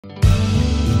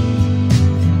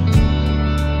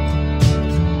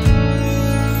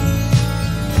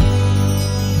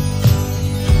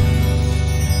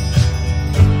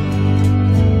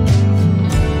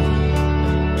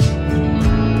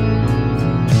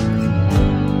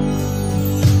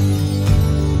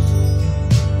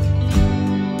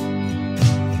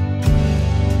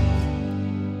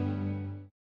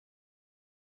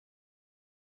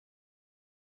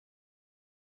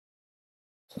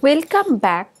Welcome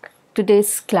back to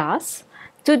today's class.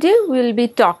 Today we will be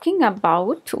talking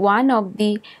about one of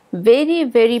the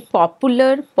very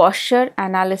popular posture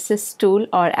analysis tool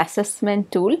or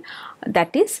assessment tool,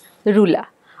 that is RULA.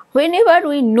 Whenever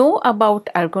we know about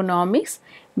ergonomics,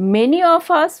 many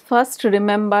of us first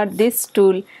remember this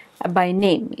tool by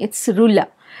name. It's RULA.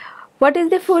 What is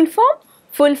the full form?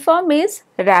 Full form is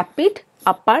Rapid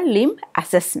Upper Limb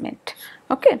Assessment.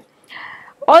 Okay.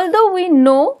 Although we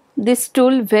know this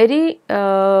tool very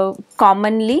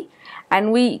commonly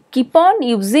and we keep on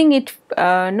using it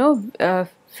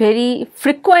very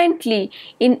frequently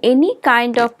in any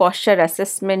kind of posture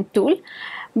assessment tool,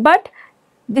 but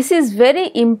this is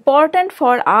very important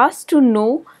for us to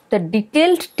know the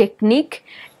detailed technique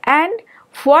and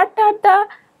what are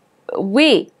the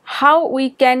way how we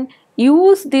can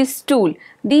use this tool.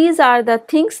 These are the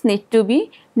things need to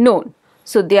be known.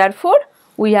 So therefore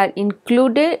we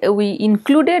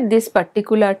included this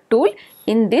particular tool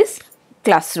in this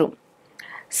classroom.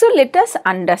 So let us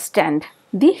understand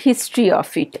the history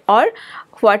of it, or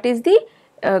what is the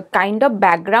kind of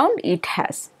background it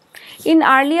has. In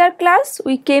earlier class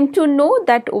we came to know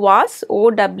that OWAS,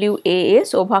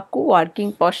 Ovaku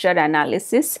Working Posture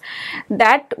Analysis,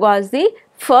 that was the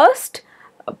first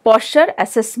posture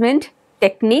assessment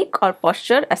technique or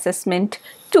posture assessment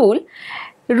tool.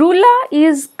 RULA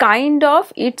is kind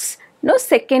of its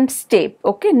second step,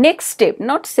 okay, next step,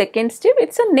 not second step,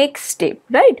 it's a next step,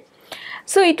 right?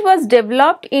 So it was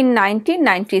developed in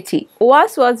 1993,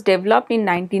 OWAS was developed in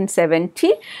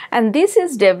 1970 and this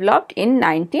is developed in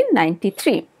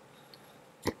 1993.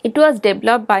 It was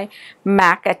developed by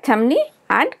McAtamney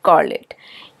and Corlett.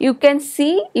 You can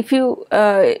see if you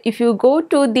go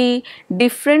to the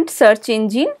different search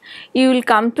engine, you will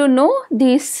come to know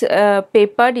this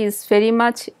paper is very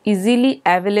much easily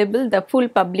available. The full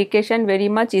publication very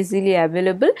much easily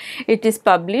available. It is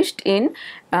published in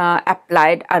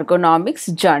Applied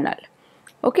Ergonomics Journal.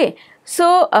 Okay.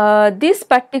 So this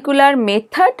particular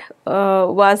method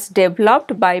was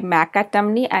developed by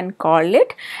McAtamney and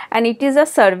Corlett, and it is a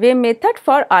survey method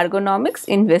for ergonomics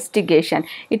investigation.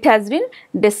 It has been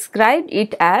described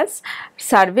it as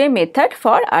survey method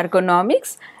for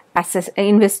ergonomics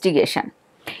investigation.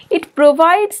 It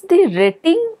provides the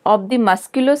rating of the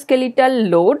musculoskeletal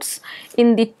loads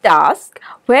in the task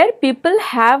where people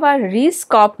have a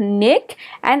risk of neck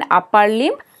and upper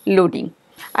limb loading.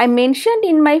 I mentioned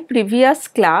in my previous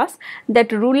class that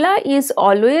RULA is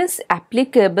always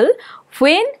applicable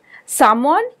when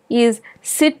someone is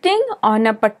sitting on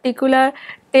a particular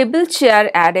table chair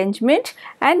arrangement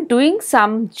and doing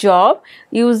some job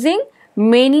using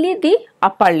mainly the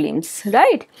upper limbs,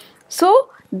 right? So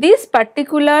this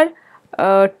particular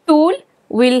tool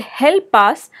will help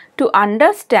us to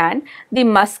understand the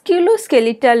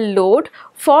musculoskeletal load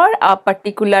for a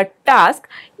particular task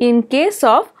in case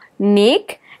of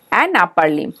neck and upper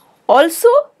limb. Also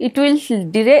it will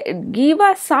give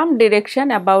us some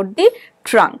direction about the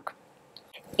trunk.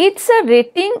 It's a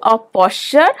rating of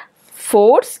posture,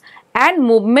 force and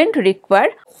movement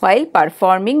required while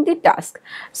performing the task.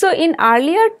 So in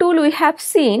earlier tool we have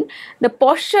seen the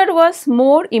posture was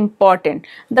more important,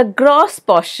 the gross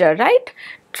posture, right?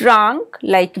 Trunk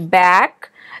like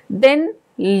back, then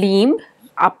limb,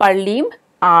 upper limb,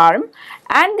 arm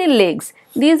and the legs.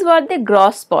 These were the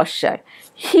gross posture.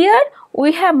 Here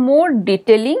we have more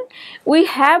detailing. We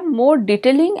have more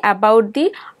detailing about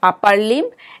the upper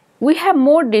limb. We have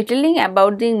more detailing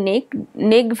about the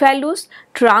neck values,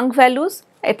 trunk values,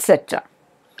 etc.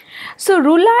 So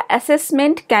RULA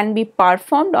assessment can be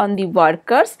performed on the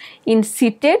workers in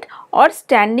seated or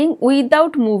standing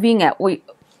without moving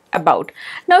about.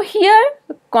 Now here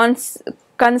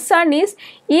concern is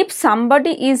if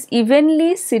somebody is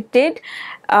evenly seated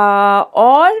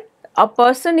or a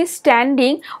person is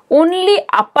standing, only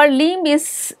upper limb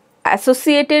is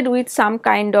associated with some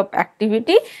kind of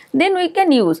activity, then we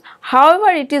can use. However,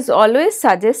 it is always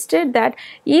suggested that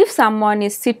if someone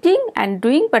is sitting and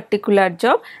doing particular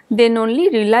job, then only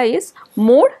RULA is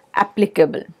more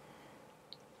applicable.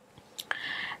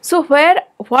 So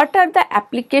what are the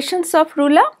applications of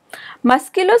RULA?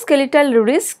 Musculoskeletal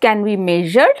risk can be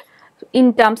measured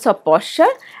in terms of posture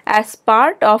as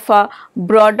part of a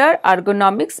broader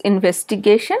ergonomics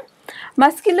investigation.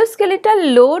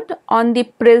 Musculoskeletal load on the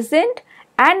present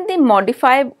and the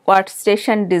modified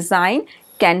workstation design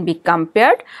can be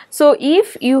compared. So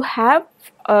if you have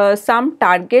some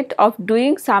target of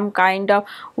doing some kind of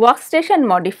workstation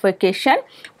modification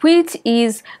which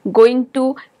is going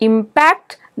to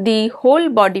impact the whole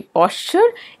body posture,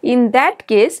 in that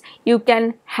case you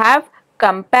can have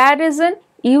comparison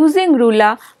using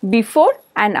RULA before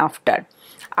and after.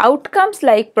 Outcomes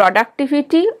like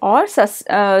productivity or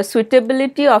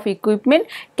suitability of equipment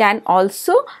can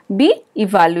also be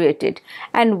evaluated,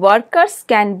 and workers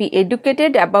can be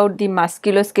educated about the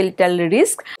musculoskeletal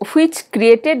risk which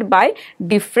created by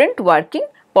different working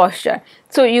posture.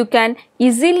 So, you can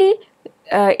easily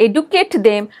educate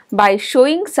them by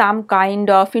showing some kind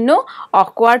of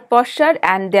awkward posture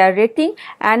and their rating,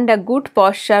 and a good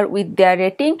posture with their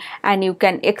rating, and you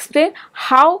can explain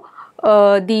how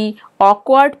the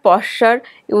awkward posture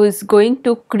is going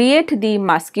to create the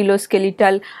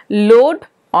musculoskeletal load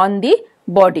on the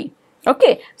body.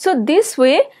 Okay, so this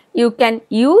way you can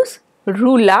use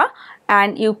RULA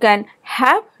and you can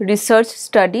have research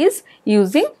studies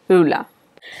using RULA.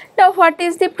 Now, what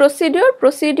is the procedure?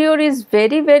 Procedure is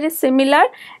very similar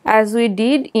as we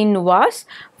did in WAS.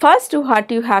 First, what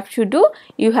you have to do,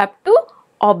 you have to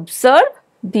observe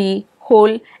the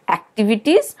whole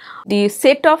activities, the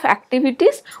set of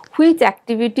activities,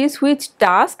 which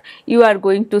task you are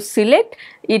going to select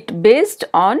it based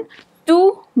on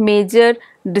two major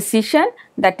decision,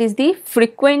 that is the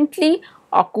frequently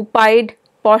occupied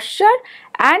posture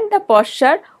and the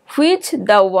posture which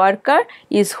the worker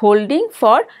is holding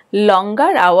for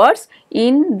longer hours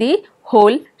in the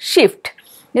whole shift,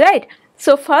 right.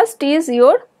 So, first is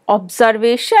your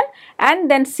observation and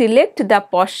then select the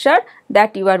posture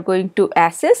that you are going to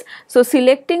assess. So,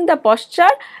 selecting the posture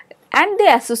and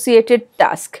the associated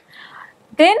task,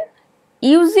 then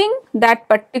using that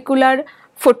particular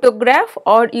photograph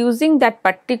or using that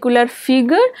particular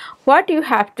figure, what you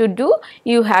have to do,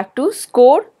 you have to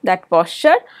score that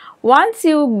posture. Once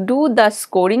you do the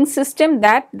scoring system,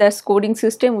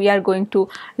 we are going to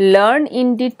learn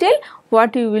in detail,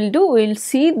 what we will do, we will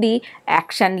see the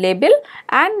action level,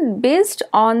 and based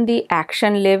on the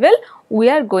action level we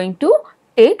are going to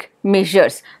take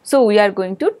measures. So, we are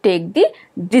going to take the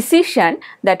decision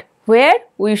that where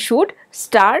we should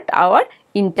start our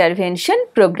intervention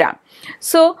program.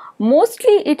 So,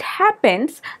 mostly it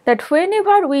happens that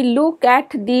whenever we look at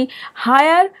the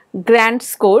higher grand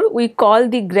score, we call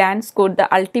the grand score,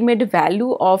 the ultimate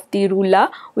value of the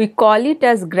RULA, we call it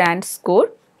as grand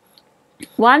score.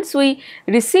 Once we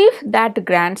receive that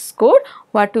grand score,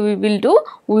 what we will do,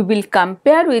 we will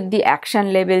compare with the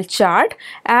action level chart,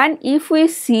 and if we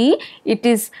see it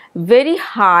is very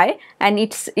high and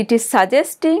it is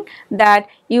suggesting that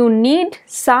you need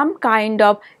some kind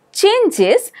of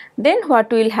changes, then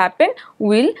what will happen,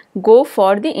 we will go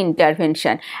for the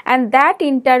intervention, and that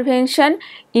intervention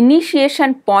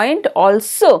initiation point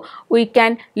also we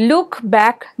can look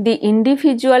back the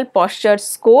individual posture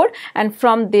score, and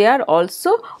from there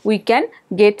also we can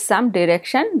get some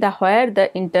direction where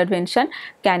the intervention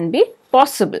can be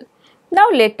possible. Now,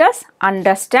 let us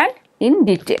understand in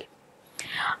detail.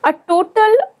 A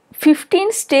total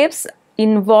 15 steps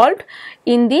involved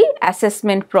in the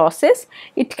assessment process.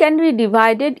 It can be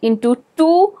divided into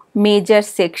two major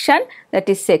sections, that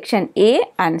is section A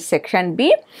and section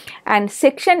B, and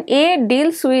section A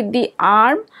deals with the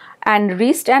arm and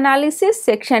wrist analysis,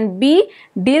 section B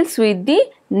deals with the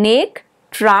neck,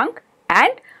 trunk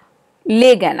and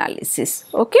leg analysis.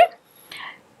 Okay.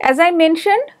 As I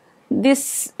mentioned,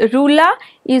 this RULA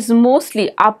is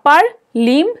mostly upper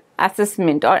limb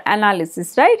assessment or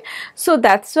analysis, right. So,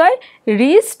 that is why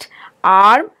wrist,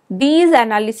 arm, these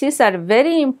analyses are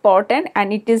very important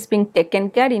and it is being taken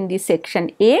care in the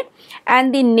section A,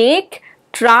 and the neck,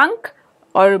 trunk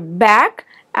or back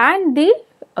and the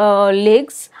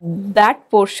legs, that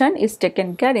portion is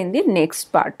taken care in the next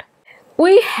part.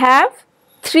 We have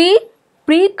 3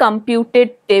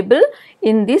 pre-computed table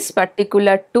in this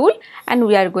particular tool, and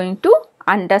we are going to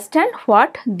understand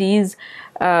what these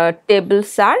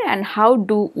tables are and how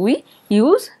do we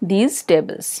use these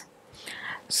tables.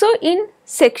 So, in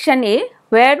section A,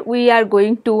 where we are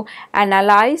going to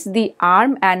analyze the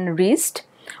arm and wrist,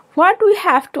 what we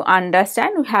have to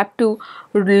understand, we have to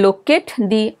locate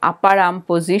the upper arm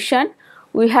position,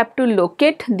 we have to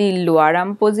locate the lower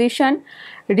arm position,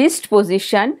 wrist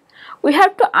position, we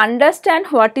have to understand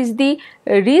what is the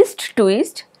wrist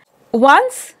twist.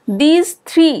 Once these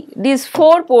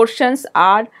 4 portions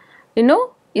are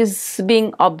is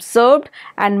being observed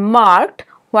and marked,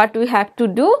 what we have to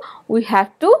do, we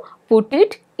have to put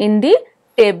it in the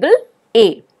table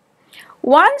A.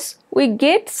 Once we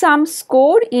get some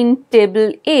score in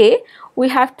table A, we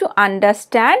have to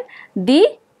understand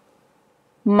the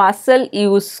muscle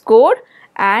use score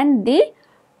and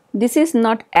this is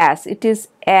not as, it is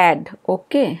add,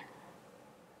 okay,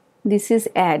 this is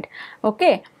add,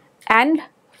 okay, and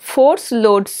force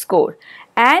load score,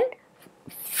 and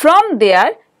from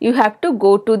there you have to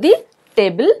go to the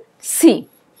table C.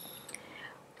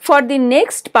 for the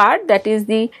next part, that is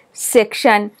the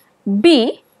section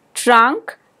B,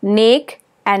 trunk, neck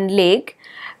and leg,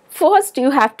 first you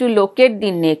have to locate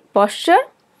the neck posture,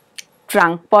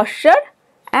 trunk posture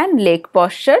and leg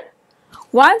posture.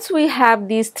 Once we have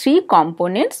these three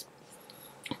components,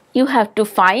 you have to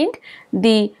find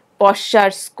the posture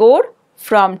score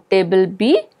from table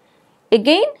B.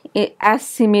 Again, as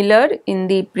similar in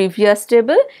the previous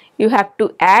table, you have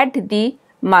to add the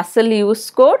muscle use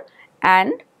score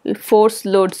and force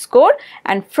load score,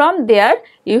 and from there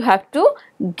you have to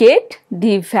get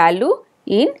the value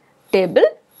in table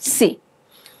C.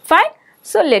 Fine.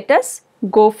 So, let us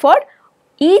go for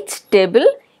each table,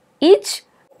 each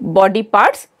body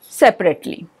parts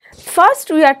separately. First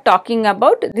we are talking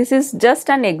about, this is just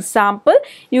an example,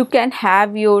 you can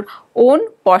have your own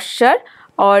posture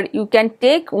or you can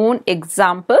take own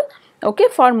example, okay,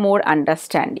 for more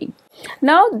understanding.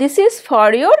 Now this is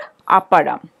for your upper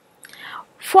arm.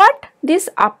 What this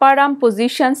upper arm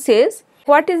position says,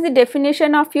 what is the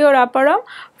definition of your upper arm?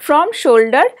 From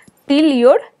shoulder till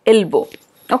your elbow,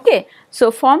 okay. So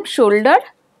from shoulder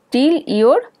till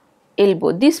your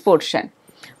elbow, this portion,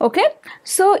 okay.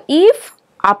 So if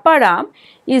upper arm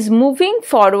is moving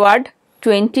forward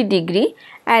 20 degree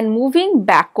and moving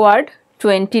backward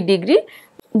 20 degree,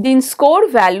 the score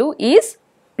value is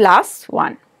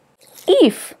 +1.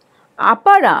 If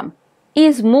upper arm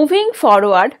is moving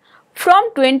forward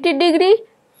from 20 degree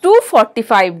to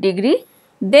 45 degree,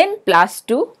 then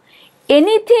 +2.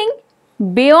 Anything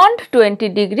beyond 20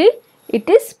 degree, it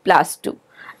is +2.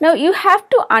 Now you have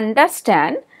to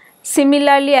understand,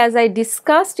 similarly as I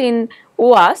discussed in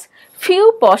OAS,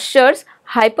 few postures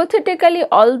hypothetically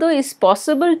although is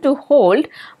possible to hold,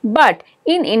 but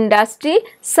in industry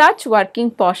such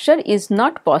working posture is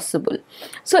not possible.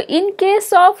 So in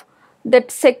case of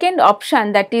that second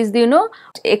option, that is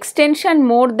extension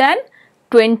more than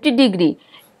 20 degree,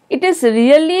 it is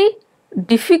really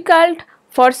difficult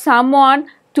for someone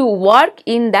to work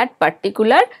in that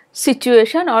particular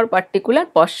situation or particular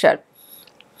posture.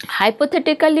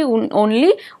 Hypothetically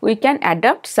only we can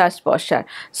adopt such posture.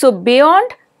 So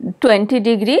beyond 20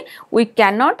 degree we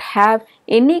cannot have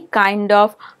any kind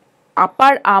of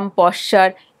upper arm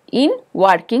posture in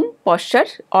working posture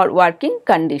or working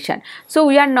condition. So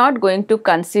we are not going to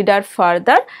consider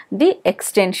further the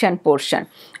extension portion,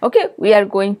 okay. We are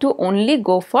going to only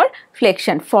go for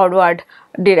flexion, forward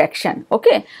direction,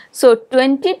 okay. So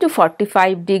 20 to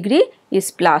 45 degree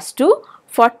is +2,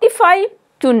 45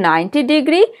 to 90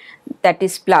 degree, that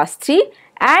is +3,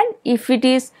 and if it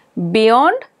is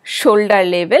beyond shoulder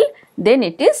level, then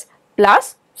it is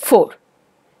 +4,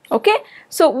 okay.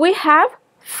 So we have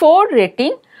 4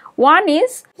 rating. One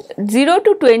is 0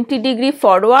 to 20 degree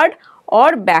forward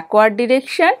or backward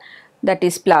direction, that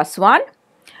is +1,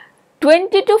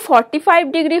 20 to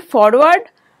 45 degree forward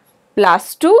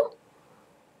 +2,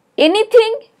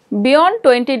 anything beyond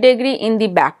 20 degree in the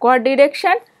backward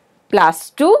direction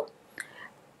 +2,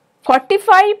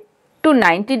 45 to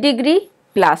 90 degree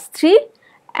 +3,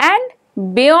 and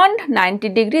beyond 90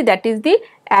 degree, that is the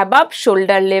above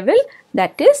shoulder level,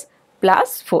 that is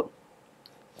 +4.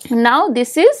 Now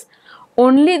this is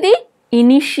only the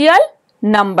initial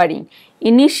numbering,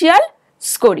 initial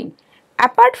scoring.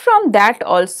 Apart from that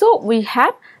also we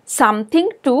have something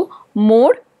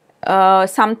more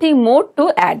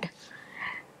to add.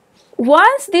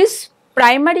 Once this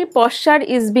primary posture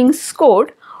is being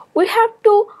scored, we have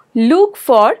to look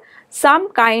for some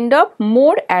kind of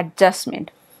more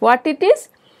adjustment. What it is?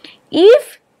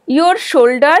 If your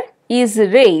shoulder is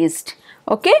raised,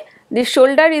 okay, the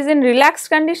shoulder is in relaxed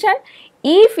condition.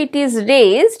 If it is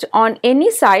raised on any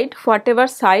side, whatever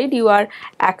side you are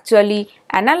actually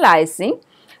analyzing,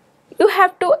 you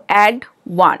have to add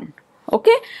 1,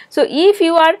 okay. So if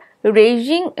you are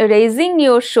raising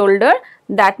your shoulder,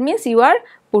 that means you are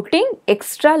putting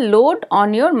extra load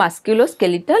on your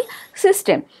musculoskeletal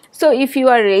system. So if you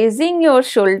are raising your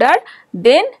shoulder,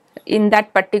 then in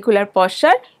that particular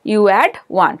posture you add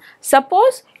 1.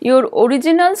 Suppose your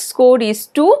original score is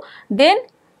 2, then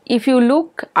if you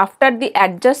look after the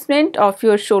adjustment of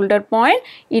your shoulder point,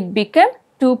 it became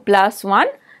 2 + 1,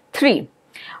 3.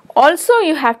 Also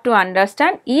you have to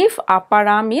understand, if upper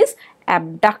arm is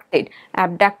abducted,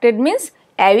 abducted means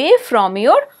away from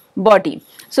your body.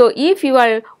 So if you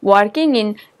are working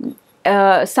in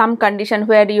some condition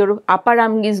where your upper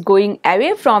arm is going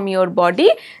away from your body,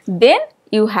 then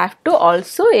you have to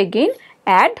also again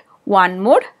add 1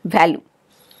 more value.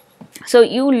 So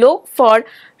you look for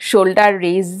shoulder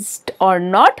raised or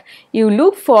not, you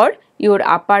look for your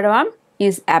upper arm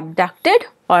is abducted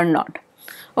or not,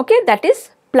 okay. That is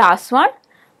 +1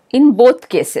 in both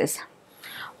cases.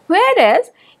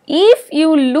 Whereas if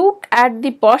you look at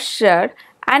the posture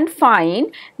and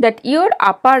find that your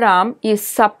upper arm is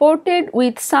supported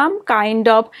with some kind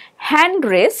of hand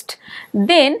rest,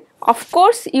 then of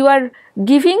course you are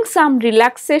giving some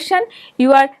relaxation,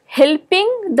 you are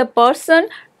helping the person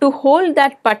to hold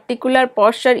that particular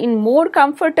posture in more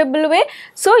comfortable way.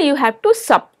 So you have to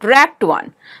subtract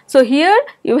 1. So here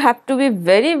you have to be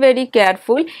very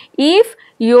careful. If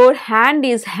your hand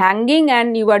is hanging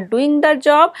and you are doing the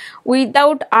job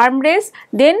without arm rest,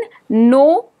 then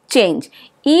no change.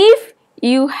 If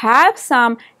you have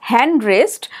some hand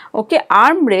rest, okay,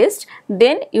 arm rest,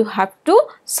 then you have to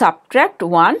subtract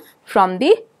 1 from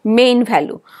the main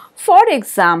value. For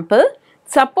example,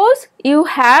 suppose you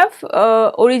have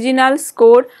original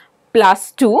score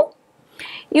 +2,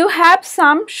 you have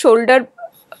some shoulder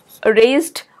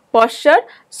raised posture,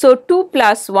 so 2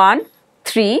 + 1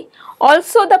 3,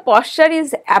 also the posture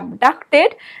is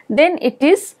abducted, then it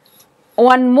is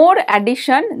one more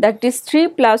addition, that is 3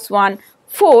 + 1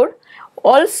 4.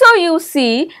 Also you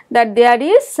see that there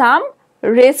is some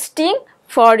resting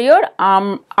for your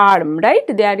arm, right,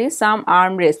 there is some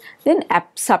arm rest, then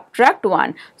subtract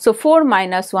 1, so 4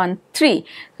 - 1 3,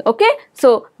 okay.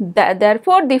 So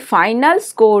therefore the final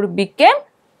score became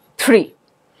 3.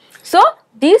 So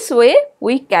this way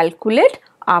we calculate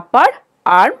upper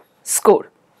arm score,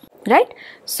 right.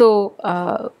 So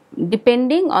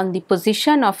depending on the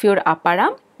position of your upper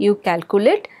arm, you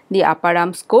calculate the upper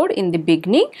arm score in the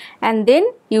beginning, and then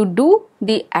you do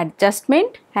the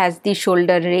adjustment, has the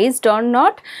shoulder raised or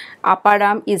not, upper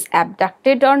arm is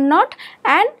abducted or not,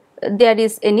 and there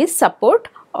is any support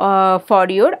for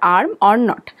your arm or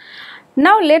not.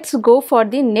 Now let's go for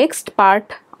the next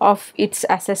part of its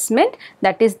assessment,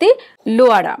 that is the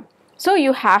lower arm. So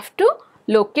you have to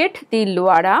locate the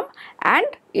lower arm and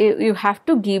you have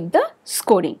to give the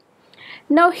scoring.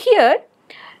 Now here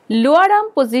lower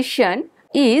arm position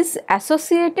is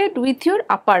associated with your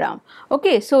upper arm,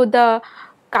 okay. So the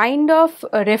kind of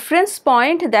reference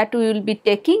point that we will be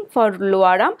taking for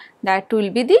lower arm, that will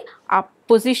be the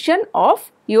position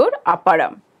of your upper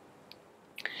arm.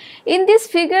 In this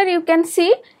figure you can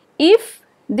see, if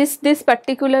this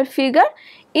particular figure,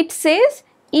 it says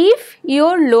if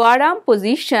your lower arm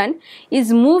position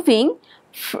is moving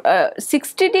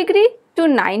 60 degree to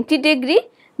 90 degree,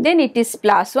 then it is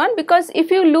 +1, because if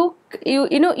you look,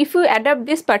 you know, if you adapt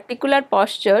this particular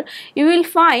posture, you will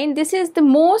find this is the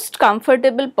most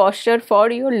comfortable posture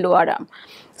for your lower arm.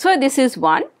 So this is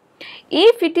 1.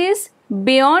 If it is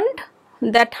beyond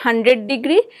that 100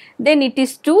 degree, then it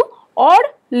is 2, or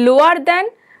lower than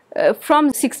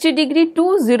from 60 degree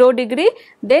to 0 degree,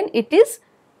 then it is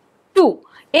 2,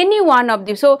 any one of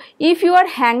these. So if you are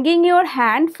hanging your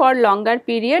hand for longer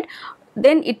period,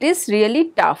 then it is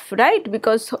really tough, right,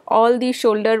 because all the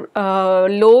shoulder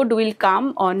load will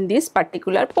come on this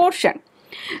particular portion.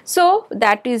 So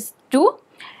that is 2,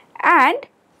 and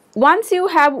once you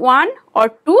have 1 or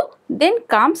 2, then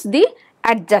comes the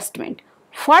adjustment.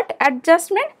 What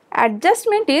adjustment?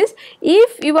 Adjustment is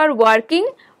if you are working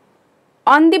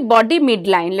on the body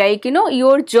midline, like, you know,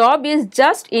 your job is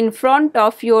just in front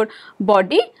of your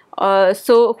body.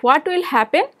 So what will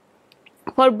happen?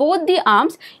 For both the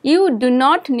arms, you do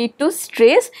not need to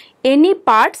stress any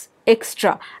parts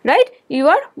extra, right? You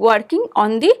are working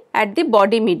on the at the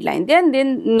body midline,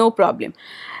 then no problem.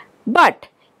 But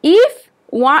if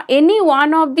any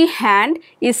one of the hand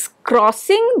is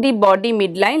crossing the body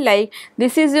midline, like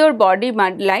this is your body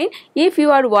midline, if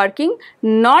you are working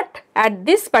not at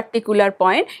this particular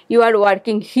point, you are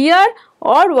working here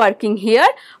or working here,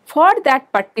 for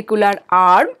that particular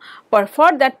arm or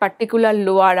for that particular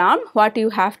lower arm, what you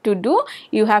have to do,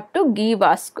 you have to give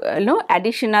us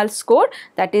additional score,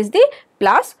 that is the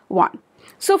 +1.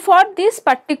 So for this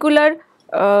particular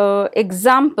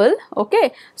example,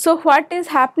 okay, so what is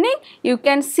happening, you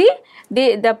can see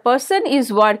the person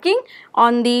is working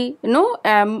on the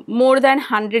more than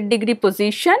 100 degree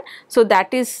position, so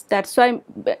that's why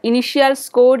initial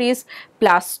score is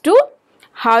 +2.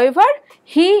 However,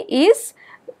 he is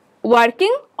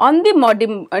working on the body,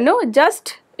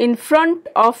 just in front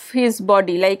of his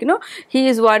body, like he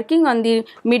is working on the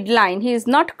midline, he is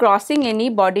not crossing any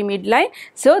body midline,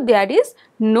 so there is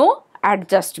no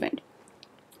adjustment.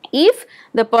 If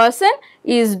the person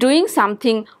is doing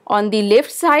something on the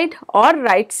left side or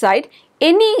right side,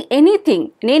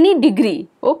 anything in any degree,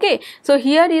 okay, so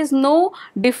here is no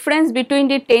difference between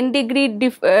the 10 degree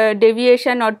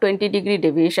deviation or 20 degree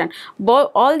deviation.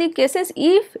 All the cases,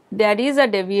 if there is a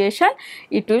deviation,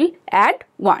 it will add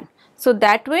 1. So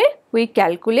that way we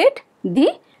calculate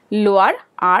the lower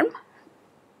arm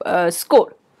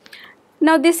score.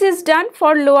 Now this is done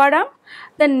for lower arm.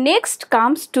 The next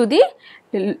comes to the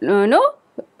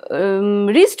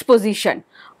wrist position.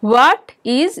 What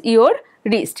is your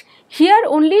wrist? Here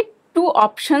only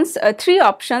three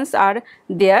options are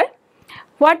there.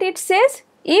 What it says,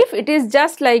 if it is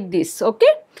just like this,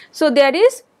 okay, so there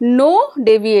is no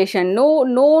deviation,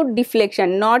 no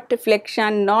deflection, not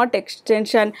flexion, not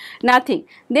extension, nothing,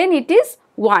 then it is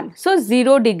 1. So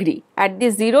 0 degree. At the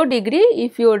 0 degree,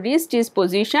 if your wrist is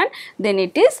positioned, then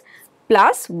it is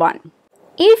 +1.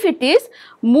 If it is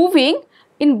moving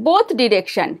in both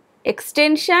direction,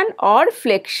 extension or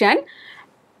flexion,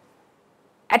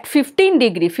 at 15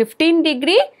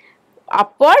 degree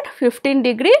upward, 15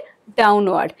 degree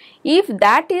downward, if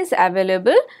that is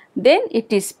available, then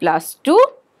it is +2.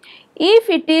 If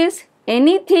it is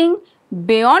anything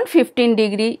beyond 15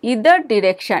 degree, either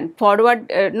direction,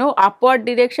 forward, upward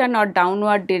direction or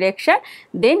downward direction,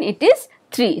 then it is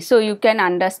 3. So you can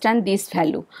understand this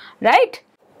value, right?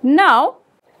 Now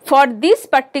for this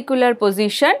particular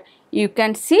position, you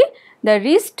can see the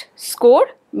wrist score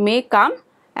may come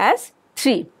as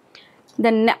 3.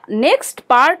 The next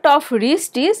part of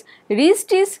wrist is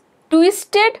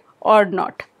twisted or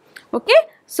not. Okay,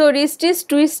 so wrist is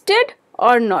twisted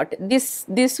or not,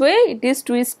 this way it is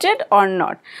twisted or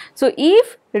not. So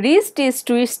if wrist is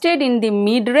twisted in the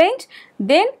mid range,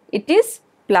 then it is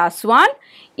 +1.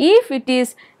 If it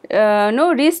is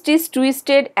wrist is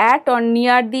twisted at or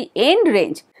near the end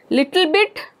range, little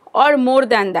bit or more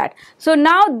than that. So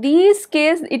now this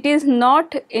case, it is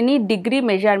not any degree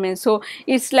measurement. So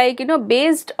it's like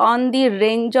based on the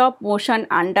range of motion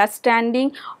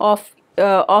understanding of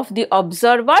the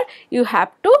observer, you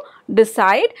have to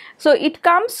decide. So it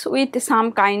comes with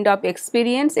some kind of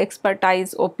experience,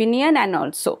 expertise, opinion, and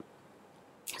also.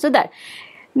 So that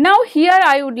now here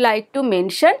I would like to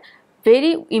mention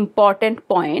very important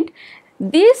point.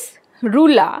 This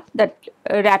RULA, that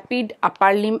rapid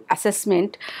upper limb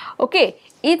assessment, okay,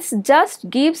 it just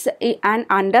gives an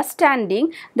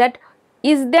understanding that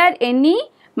is there any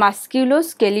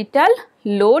musculoskeletal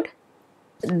load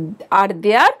are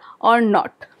there or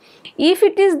not. If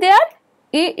it is there,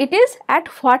 it is at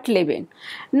what level.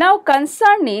 Now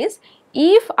concern is,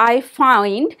 if I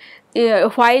find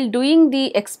while doing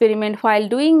the experiment, while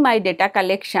doing my data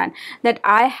collection, that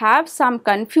I have some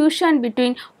confusion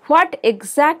between what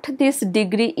exact this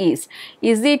degree is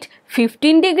it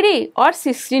 15 degree or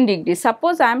 16 degree?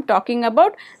 Suppose I am talking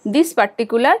about this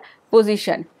particular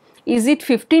position. Is it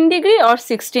 15 degree or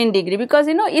 16 degree? Because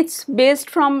it's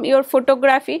based from your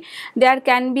photography. There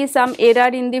can be some error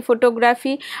in the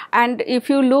photography, and if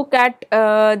you look at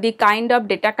the kind of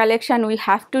data collection we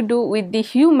have to do with the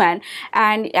human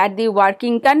and at the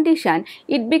working condition,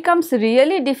 it becomes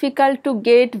really difficult to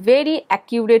get very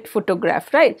accurate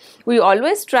photograph, right? We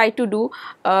always try to do,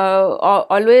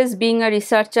 always being a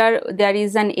researcher, there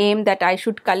is an aim that I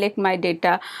should collect my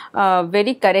data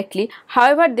very correctly.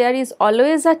 However, there is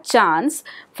always a chance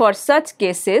for such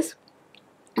cases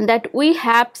that we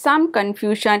have some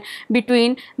confusion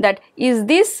between that is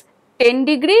this 10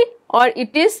 degree or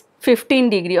it is 15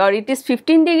 degree, or it is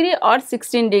 15 degree or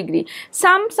 16 degree.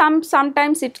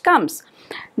 Sometimes it comes.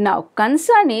 Now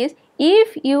concern is,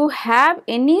 if you have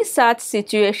any such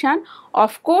situation,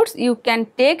 of course you can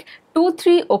take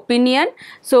 2-3 opinion.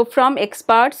 So from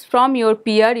experts, from your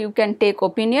peer, you can take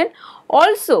opinion.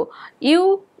 Also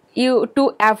you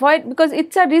to avoid, because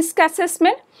it's a risk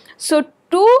assessment, so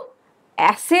to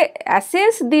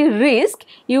assess the risk,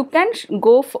 you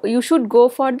should go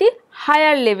for the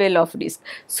higher level of risk,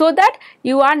 so that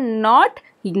you are not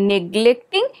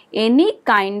neglecting any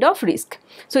kind of risk.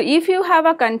 So if you have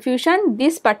a confusion,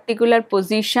 this particular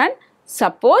position,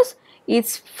 suppose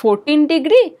it's 14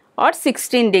 degree or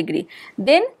 16 degree,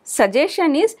 then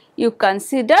suggestion is you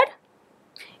consider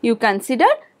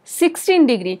 16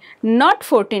 degree, not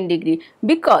 14 degree,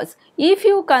 because if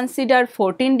you consider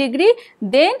 14 degree,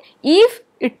 then if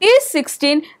it is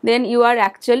 16, then you are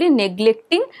actually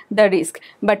neglecting the risk.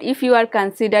 But if you are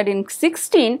considering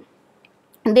 16,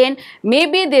 then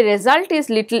maybe the result is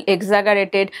little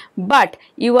exaggerated, but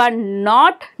you are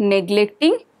not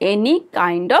neglecting any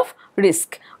kind of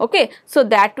risk. Okay, so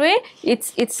that way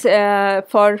it's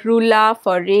for RULA,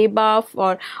 for REBA,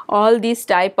 for all these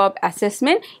type of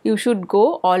assessment, you should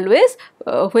go always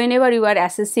whenever you are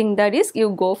assessing the risk, you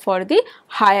go for the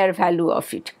higher value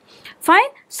of it. Fine.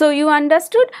 So you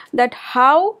understood that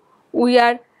how we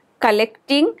are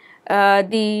collecting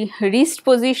the wrist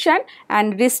position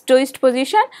and wrist twist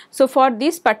position. So for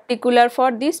this particular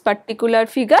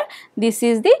figure, this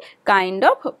is the kind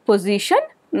of position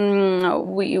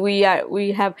we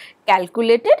have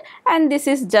calculated, and this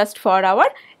is just for our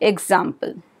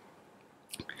example.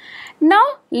 Now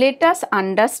let us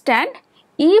understand,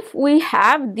 if we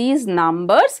have these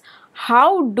numbers,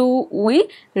 how do we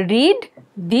read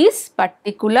this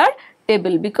particular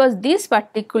table, because this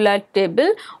particular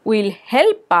table will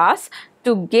help us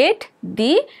to get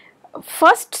the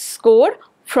first score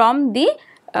from the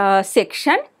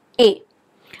section A.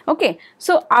 Okay,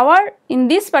 so in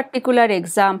this particular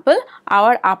example,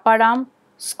 our upper arm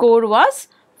score was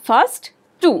first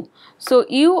 2. So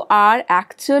you are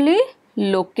actually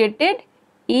located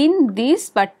in this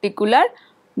particular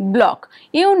block.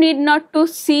 You need not to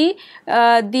see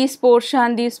this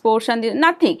portion,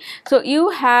 nothing. So you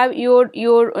have your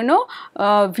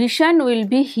vision will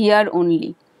be here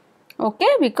only. Okay,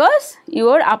 because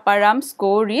your upper arm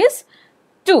score is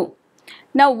 2.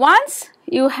 Now once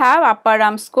you have upper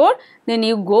arm score, then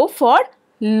you go for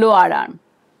lower arm.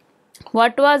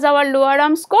 What was our lower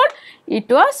arm score? It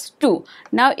was 2.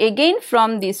 Now again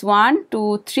from this 1,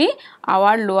 2, 3,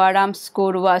 our lower arm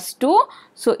score was 2.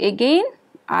 So again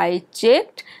I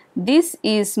checked, this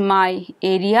is my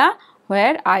area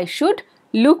where I should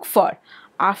look for.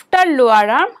 After lower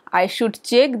arm, I should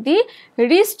check the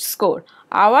wrist score.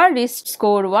 Our wrist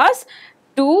score was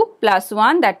 2 plus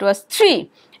 1, that was 3.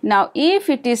 Now if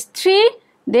it is 3,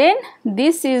 then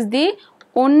this is the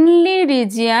only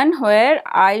region where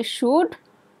I should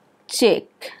check,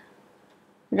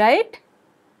 right?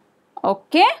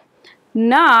 Okay.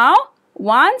 Now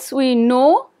once we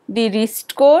know the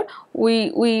wrist score,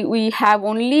 we have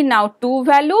only now 2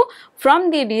 value.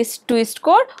 From the wrist to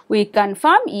score, we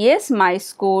confirm, yes, my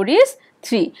score is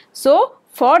 3. So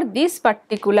for this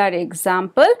particular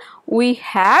example, we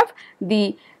have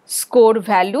the score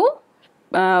value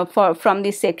from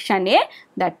the section A,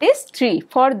 that is 3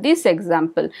 for this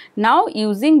example. Now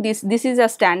using this is a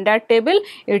standard table.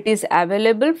 It is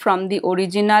available from the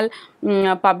original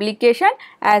publication,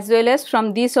 as well as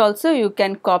from this also you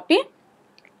can copy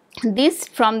this.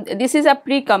 This is a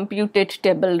pre-computed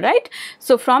table, right?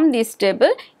 So from this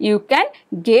table you can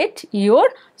get your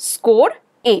score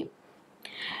A.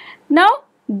 Now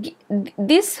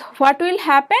this, what will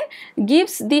happen,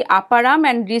 gives the upper arm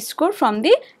and wrist score from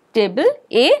the table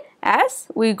A, as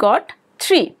we got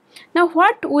 3. Now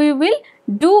what we will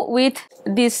do with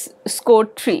this score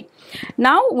 3?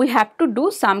 Now we have to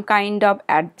do some kind of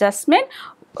adjustment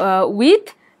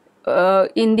with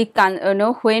in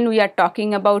the when we are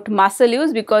talking about muscle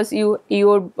use, because your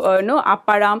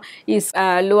upper arm is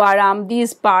lower arm,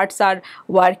 these parts are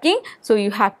working. So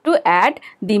you have to add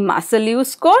the muscle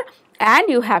use score and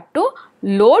you have to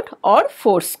load or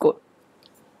force score.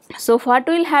 So what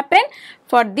will happen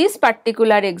for this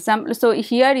particular example? So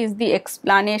here is the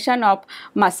explanation of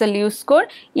muscle use score.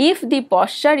 If the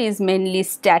posture is mainly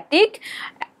static,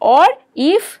 or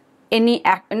if any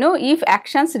if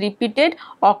actions repeated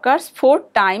occurs 4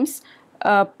 times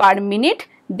per minute,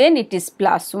 then it is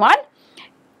 +1.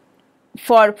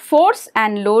 For force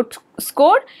and load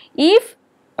score, if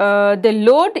the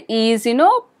load is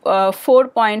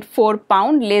 4.4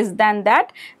 pound, less than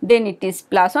that, then it is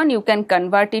 +1. You can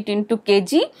convert it into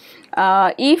kg.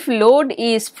 If load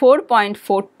is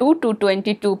 4.42 to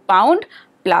 22 pound,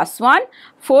 +1.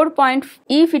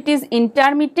 If it is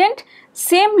intermittent,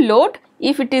 same load.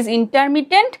 If it is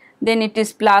intermittent, then it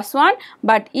is +1,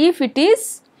 but if it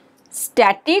is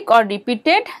static or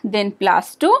repeated, then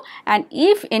 +2, and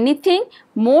if anything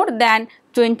more than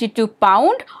 22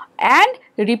 pound and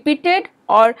repeated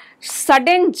or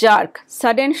sudden jerk,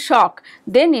 sudden shock,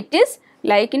 then it is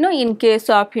like in case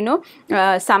of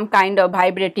some kind of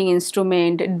vibrating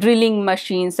instrument, drilling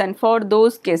machines, and for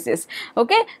those cases.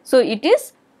 Okay, so it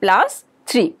is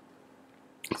 +3.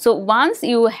 So once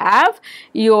you have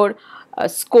your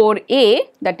score A,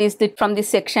 that is from the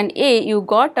section A, you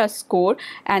got a score,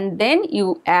 and then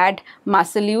you add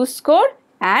muscle use score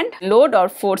and load or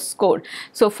force score.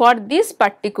 So for this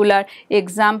particular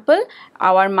example,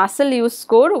 our muscle use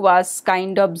score was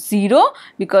kind of 0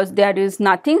 because there is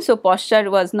nothing. So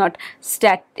posture was not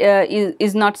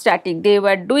is not static. They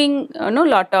were doing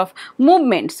lot of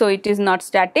movement, so it is not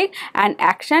static, and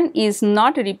action is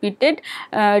not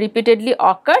repeatedly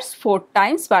occurs 4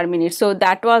 times per minute. So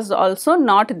that was also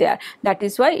not there. That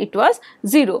is why it was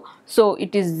 0. So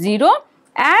it is 0,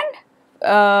 and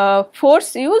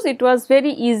force use, it was very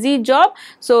easy job.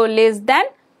 So less than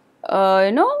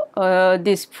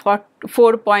this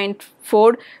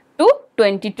 4.4 to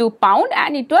 22 pound,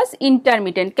 and it was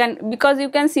intermittent. Because you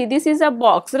can see this is a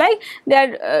box, right? They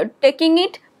are taking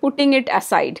it, putting it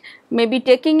aside, maybe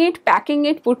taking it, packing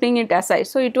it, putting it aside.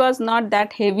 So it was not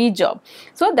that heavy job.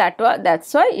 So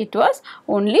that's why it was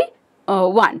only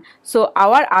 1. So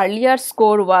our earlier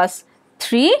score was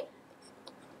 3.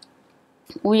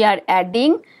 We are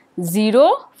adding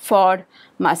 0 for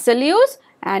muscle use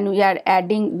and we are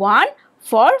adding 1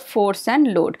 for force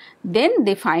and load. Then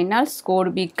the final score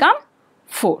become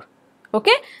 4.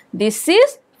 Okay, this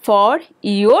is for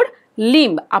your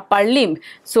limb, upper limb.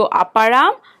 So upper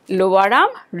arm, lower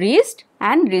arm, wrist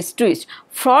and wrist twist.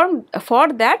 For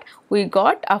that we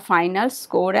got a final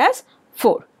score as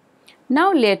 4.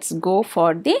 Now let's go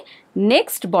for the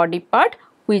next body part,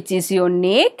 which is your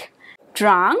neck,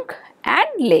 trunk and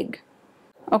leg.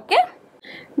 Okay.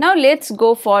 Now let's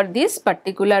go for this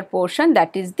particular portion,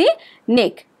 that is the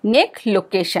neck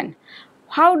location.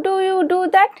 How do you do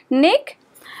that neck?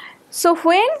 So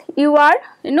when you are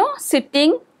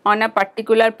sitting on a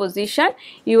particular position,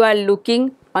 you are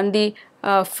looking on the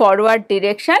forward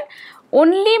direction,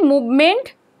 only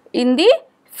movement in the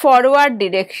forward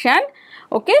direction,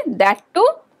 okay, that to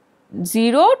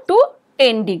 0 to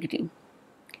 10 degree.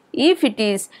 If it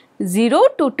is 0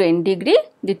 to 10 degree,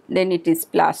 then it is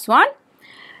plus 1.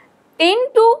 10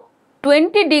 to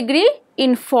 20 degree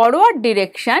in forward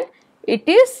direction, it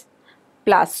is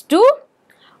plus 2.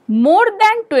 More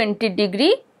than 20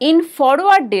 degree in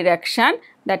forward direction,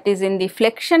 that is in the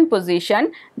flexion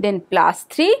position, then plus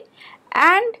 3.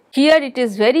 And here it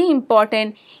is very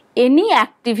important, any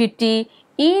activity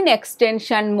in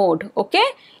extension mode, okay,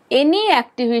 any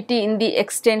activity in the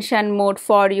extension mode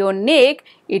for your neck,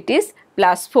 it is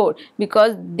plus 4,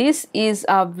 because this is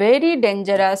a very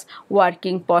dangerous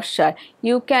working posture.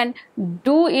 You can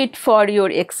do it for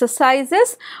your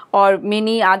exercises or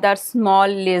many other small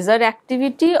leisure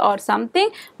activity or something,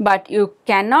 but you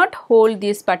cannot hold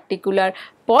this particular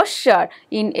posture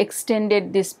in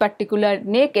extended, this particular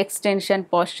neck extension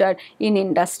posture in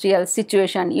industrial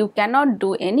situation. You cannot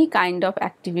do any kind of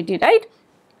activity, right?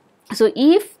 So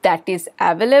if that is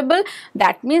available,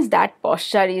 that means that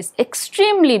posture is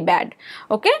extremely bad,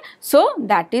 okay. So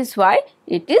that is why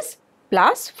it is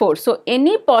plus 4. So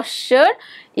any posture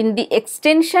in the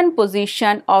extension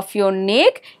position of your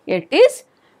neck, it is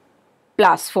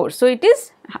plus 4. So it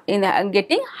is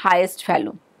getting highest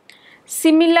value.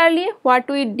 Similarly, what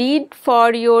we did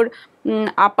for your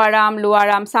upper arm, lower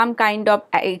arm, some kind of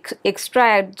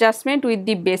extra adjustment with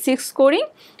the basic scoring.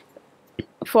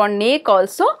 For neck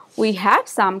also we have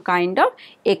some kind of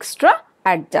extra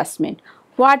adjustment.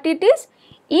 What it is?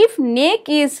 If neck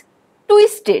is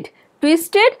twisted,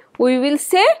 we will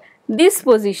say this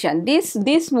position,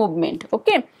 this movement,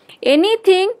 okay.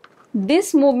 Anything,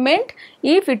 this movement,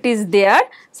 if it is there,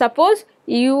 suppose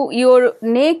your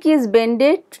neck is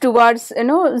bended towards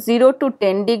 0 to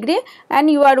 10 degree and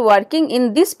you are working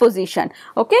in this position,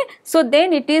 okay. So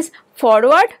then it is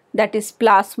forward, that is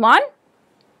plus 1,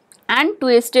 and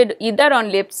twisted either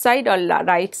on left side or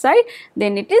right side,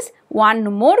 then it is 1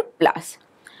 more plus.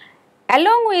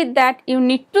 Along with that, you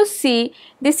need to see,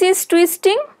 this is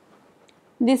twisting,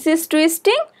 this is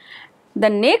twisting, the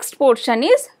next portion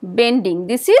is bending,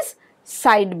 this is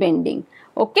side bending,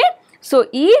 okay. So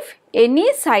if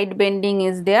any side bending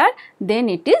is there, then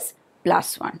it is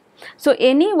plus 1. So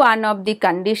any one of the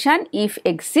condition if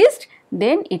exists,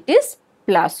 then it is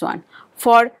plus 1.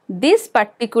 For this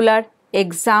particular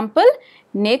example,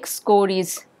 neck score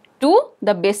is 2,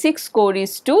 the basic score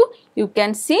is 2. You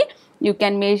can see, you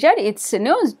can measure, it's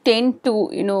 10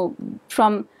 to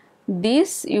from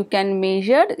this you can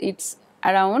measure, it's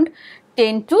around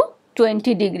 10 to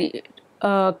 20 degree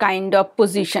kind of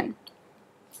position.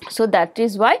 So that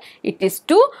is why it is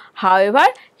 2. However,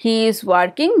 he is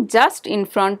working just in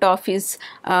front of his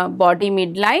body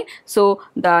midline, so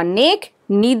the neck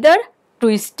neither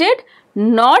twisted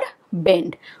nor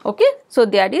bend, okay. So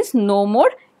there is no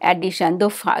more addition,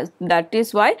 that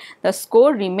is why the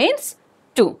score remains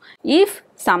 2. If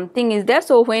something is there,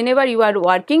 so whenever you are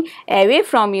working away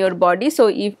from your body, so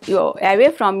if you are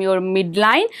away from your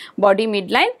midline, body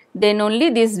midline, then only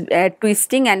this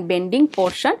twisting and bending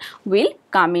portion will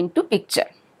come into picture.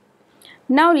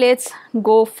 Now let's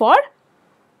go for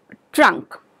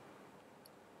trunk.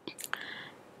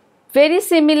 Very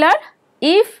similar,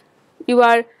 if you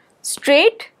are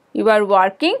straight, you are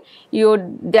working,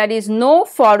 there is no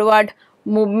forward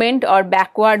movement or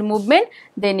backward movement,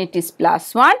 then it is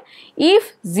plus 1.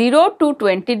 If 0 to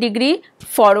 20 degree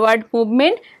forward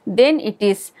movement, then it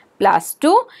is plus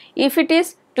 2. If it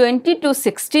is 20 to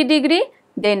 60 degree,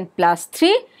 then plus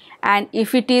 3. And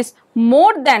if it is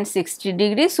more than 60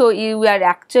 degrees, so you are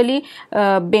actually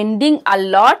bending a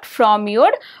lot from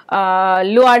your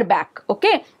lower back,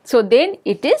 okay. So then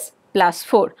it is plus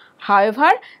 4. However,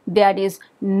 there is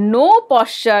no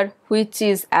posture which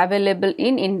is available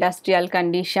in industrial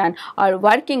condition or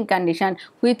working condition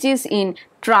which is in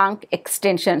trunk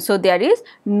extension. So there is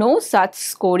no such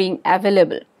scoring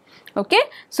available. Okay,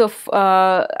 so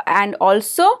and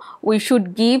also we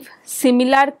should give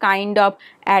similar kind of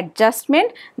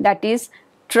adjustment, that is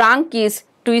trunk is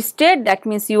twisted, that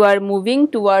means you are moving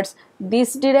towards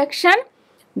this direction,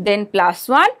 then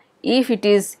 +1. If it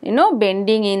is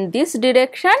bending in this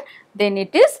direction, then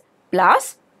it is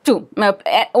 +2,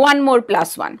 one more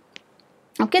 +1.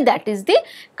 Okay, that is the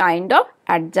kind of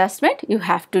adjustment you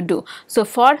have to do. So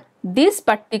for this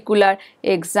particular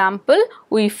example,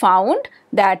 we found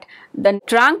that the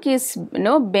trunk is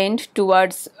bent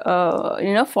towards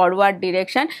forward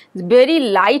direction, very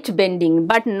light bending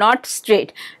but not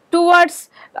straight. Towards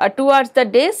the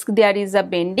desk there is a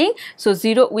bending, so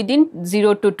within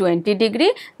 0 to 20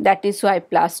 degree, that is why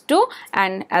 +2.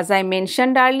 And as I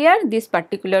mentioned earlier, this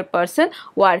particular person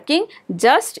working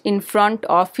just in front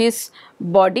of his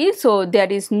body, so there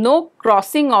is no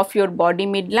crossing of your body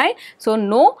midline, so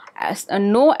no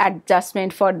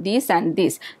adjustment for this and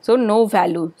this, so no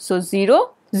value, so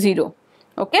 0 0.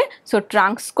 Okay, so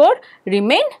trunk score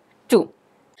remain 2.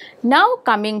 Now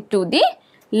coming to the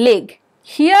leg.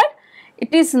 Here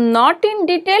it is not in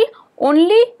detail,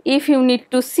 only if you need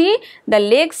to see the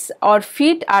legs or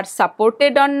feet are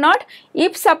supported or not.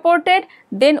 If supported,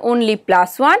 then only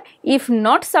 +1, if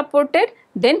not supported,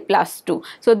 then +2.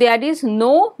 So there is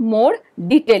no more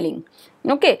detailing.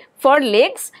 Okay, for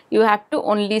legs you have to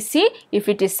only see if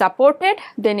it is supported,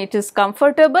 then it is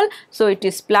comfortable, so it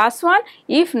is +1,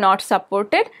 if not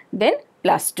supported, then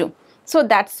 +2. So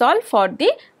that's all for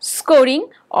the scoring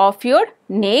of your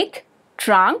neck,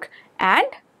 trunk and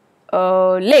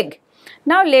leg.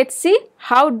 Now let's see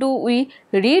how do we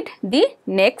read the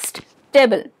next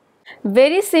table.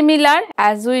 Very similar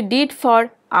as we did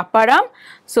for upper arm.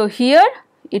 So here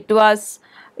it was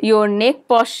your neck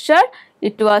posture,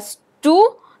 it was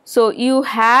 2. So you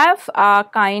have a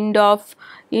kind of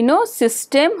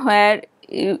system where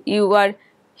you are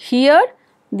here,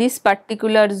 this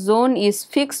particular zone is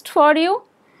fixed for you.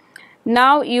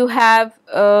 Now you have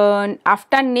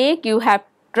after neck you have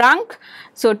trunk.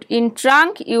 So in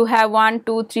trunk you have 1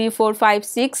 2 3 4 5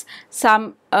 6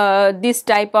 some this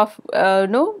type of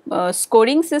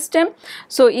scoring system.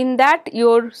 So in that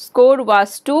your score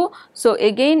was 2. So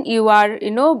again you are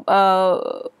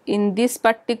in this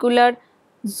particular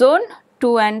zone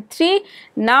 2 and 3.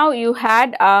 Now you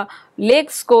had a leg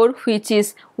score which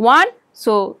is 1.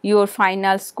 So your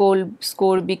final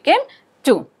score became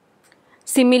 2.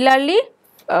 Similarly,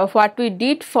 what we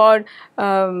did for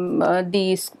from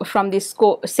this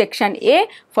section A,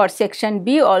 for section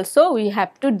B also we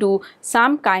have to do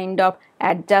some kind of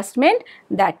adjustment,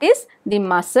 that is the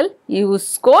muscle use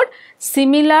score.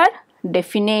 Similar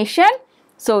definition,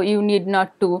 so you need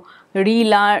not to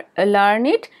relearn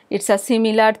it, it's a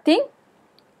similar thing.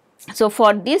 So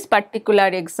for this particular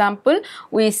example,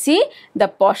 we see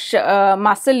the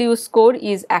muscle use score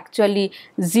is actually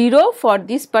 0 for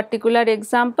this particular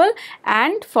example,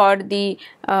 and for the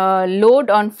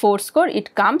load on force score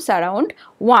it comes around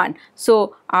 1.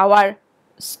 So our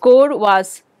score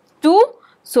was 2.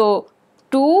 So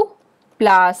 2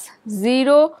 plus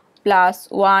 0 plus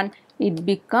 1, it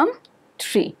become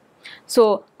 3.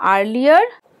 So earlier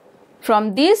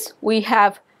from this we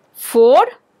have 4.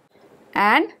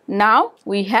 And now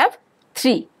we have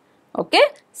 3. Okay,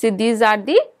 see these are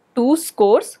the 2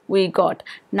 scores we got.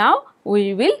 Now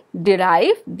we will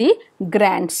derive the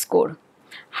grand score.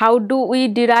 How do we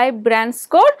derive grand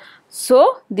score?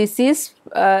 So this is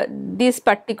this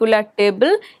particular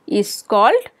table is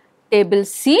called table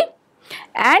C,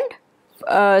 and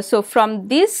so from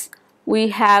this we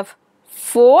have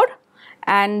 4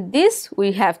 and this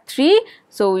we have 3.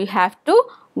 So we have to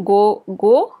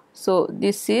go. So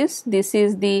this is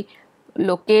the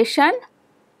location,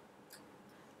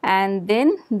 and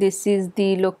then this is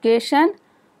the location.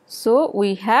 So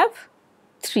we have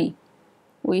 3.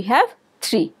 We have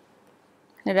 3,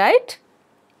 right?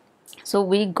 So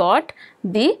we got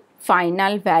the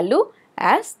final value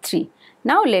as 3.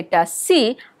 Now let us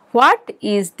see what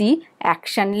is the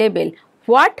action label,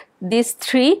 what this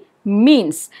 3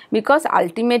 means, because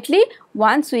ultimately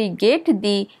once we get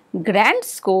the grand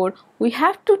score we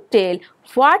have to tell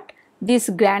what this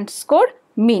grand score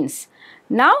means.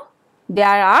 Now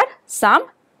there are some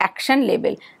action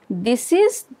label. This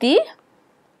is the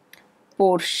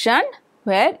portion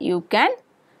where you can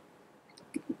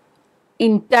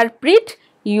interpret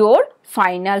your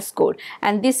final score,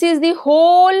 and this is the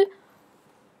whole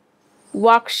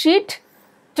worksheet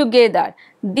together.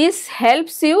 This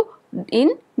helps you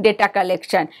in data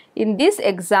collection. In this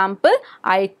example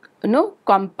I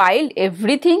compiled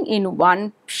everything in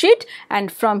one sheet,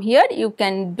 and from here you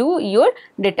can do your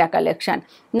data collection.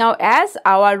 Now as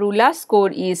our RULA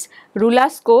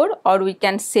score or we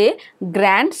can say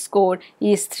grand score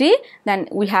is 3, then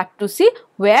we have to see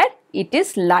where it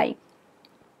is lying.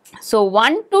 So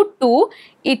 1 to 2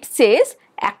 it says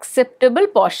acceptable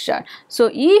posture. So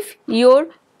if your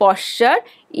posture,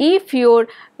 if your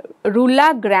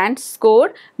RULA grand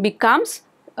score becomes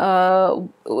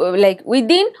like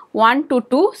within 1 to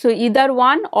 2, so either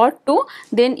 1 or 2,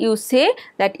 then you say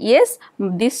that yes,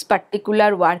 this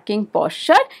particular working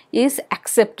posture is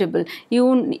acceptable.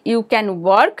 You can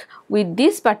work with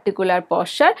this particular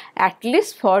posture at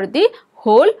least for the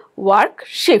whole work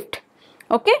shift.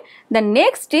 Okay, the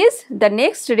next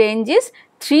range is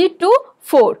 3 to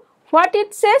 4. What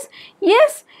it says?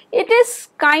 Yes, it is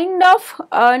kind of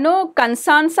no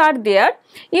concerns are there.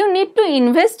 You need to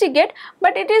investigate,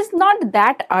 but it is not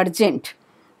that urgent.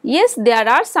 Yes, there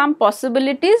are some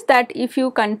possibilities that if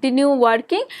you continue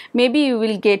working, maybe you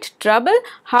will get trouble.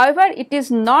 However, it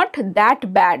is not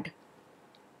that bad.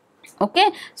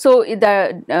 Okay, so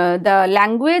the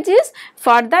language is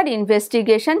further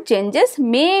investigation changes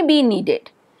may be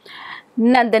needed.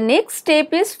 Now the next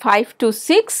step is 5 to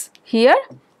 6. Here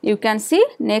you can see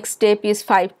next step is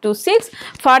 5 to 6.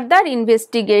 Further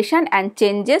investigation and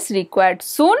changes required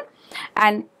soon,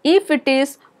 and if it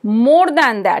is more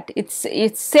than that, it's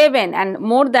 7 and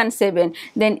more than 7,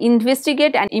 then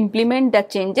investigate and implement the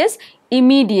changes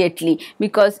immediately,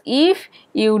 because if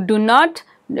you do not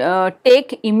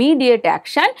take immediate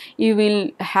action, you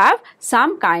will have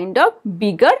some kind of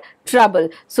bigger trouble.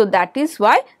 So that is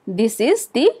why this is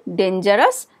the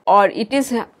dangerous, or it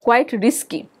is quite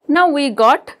risky. Now we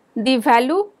got the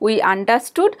value, we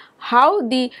understood how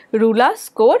the RULA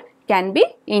score can be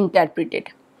interpreted.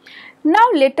 Now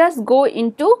let us go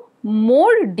into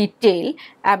more detail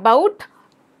about,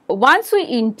 once we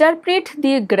interpret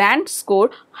the grand score,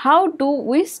 how do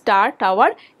we start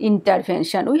our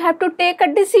intervention? We have to take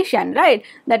a decision, right,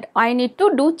 that I need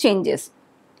to do changes.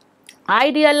 I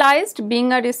realized,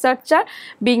 being a researcher,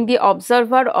 being the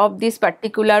observer of this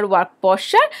particular work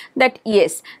posture, that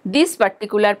yes, this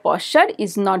particular posture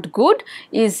is not good,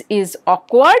 is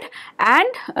awkward, and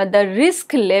the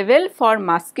risk level for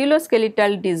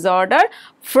musculoskeletal disorder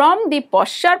from the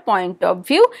posture point of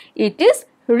view, it is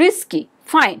risky.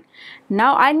 Fine.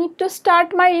 Now I need to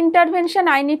start my intervention.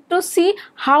 I need to see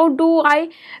how do I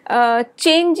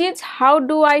change it, how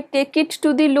do I take it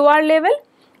to the lower level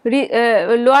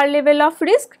of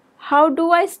risk. How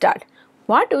do I start?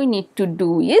 What we need to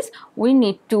do is, we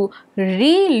need to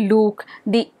re-look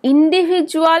the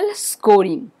individual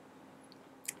scoring.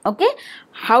 Okay,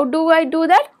 how do I do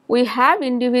that? We have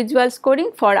individual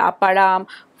scoring for upper arm,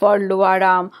 for lower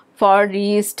arm, for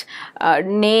wrist,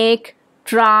 neck,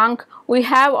 trunk. We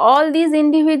have all these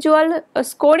individual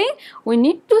scoring. We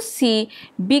need to see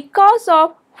because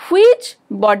of which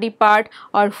body part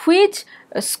or which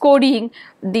scoring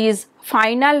this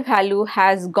final value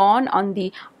has gone on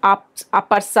the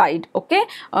upper side, okay,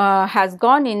 has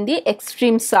gone in the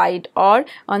extreme side or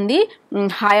on the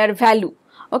higher value.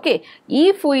 Okay,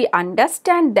 if we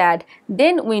understand that,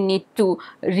 then we need to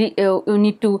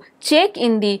check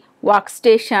in the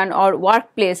workstation or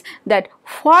workplace that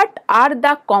what are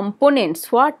the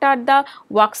components, what are the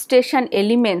workstation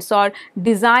elements or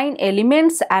design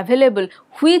elements available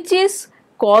which is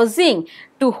causing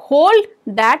to hold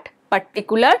that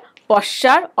particular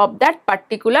posture of that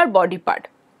particular body part.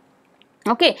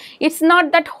 Okay, it's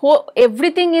not that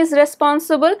everything is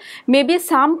responsible, maybe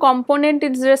some component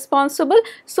is responsible,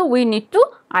 so we need to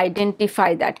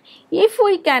identify that. If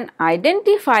we can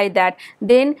identify that,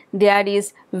 then there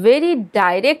is very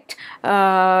direct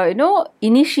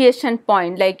initiation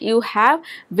point, like you have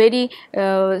very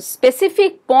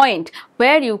specific point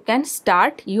where you can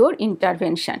start your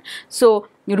intervention. So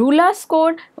RULA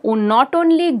score not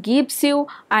only gives you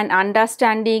an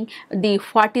understanding the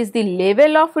what is the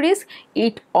level of risk,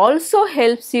 it also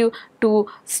helps you to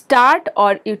start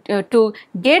or to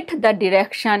get the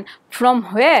direction from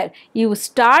where you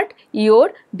start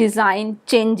your design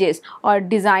changes or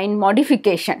design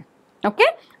modification. Okay,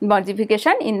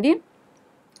 modification in the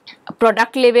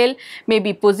product level,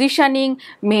 maybe positioning,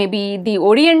 maybe the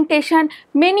orientation,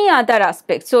 many other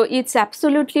aspects. So it's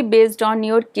absolutely based on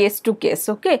your case to case.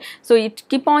 Okay, so it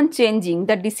keep on changing,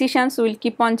 the decisions will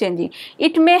keep on changing.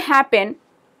 It may happen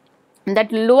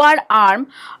that lower arm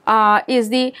is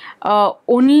the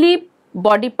only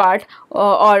body part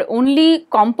or only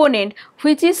component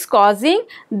which is causing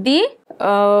the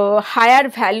higher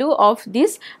value of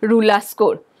this RULA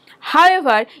score.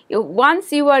 However,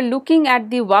 once you are looking at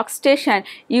the workstation,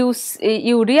 you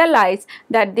realize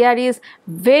that there is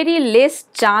very less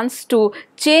chance to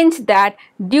change that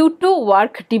due to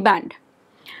work demand.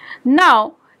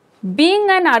 Now, being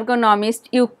an ergonomist,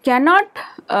 you cannot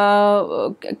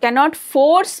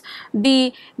force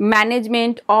the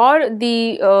management or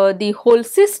the whole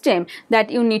system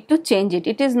that you need to change it.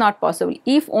 It is not possible.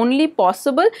 If only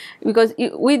possible, because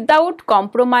without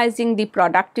compromising the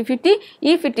productivity,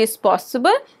 if it is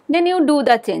possible, then you do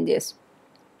the changes.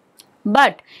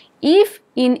 But if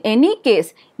in any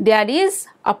case there is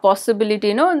a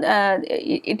possibility,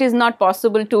 it is not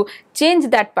possible to change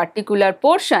that particular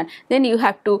portion, then you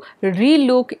have to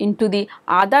relook into the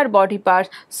other body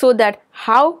parts, so that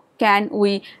how can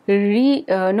we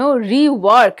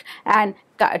rework and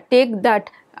take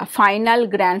that final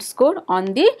grand score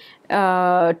on the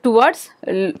towards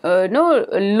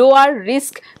lower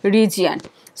risk region.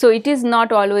 So it is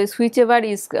not always whichever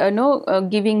is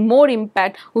giving more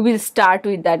impact, we will start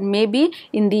with that. Maybe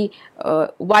in the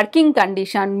working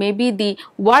condition, maybe the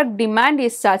work demand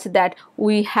is such that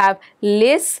we have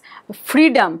less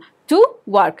freedom to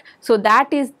work. So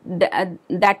that is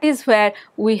where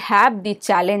we have the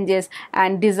challenges,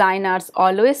 and designers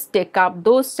always take up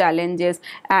those challenges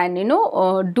and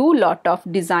do lot of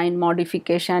design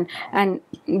modification, and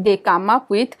they come up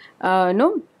with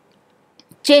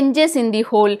changes in the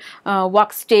whole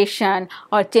workstation,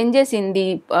 or changes in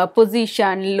the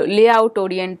position, layout,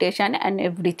 orientation and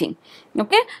everything.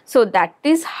 Okay, so that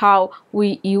is how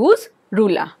we use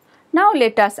RULA. Now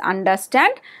let us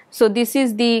understand. So this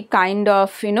is the kind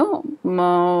of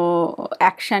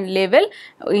action level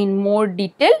in more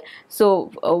detail.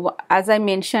 So as I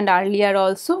mentioned earlier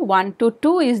also, 1 to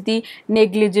 2 is the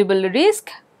negligible risk,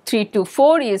 3 to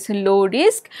 4 is low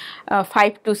risk,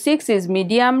 5 to 6 is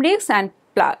medium risk, and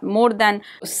more than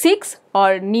 6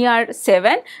 or near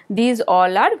 7, these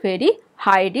all are very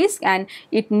high risk and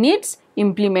it needs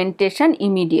implementation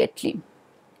immediately.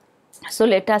 So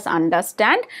let us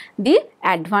understand the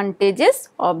advantages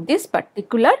of this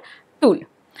particular tool.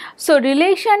 So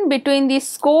relation between the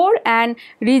score and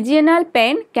regional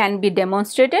pain can be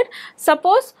demonstrated.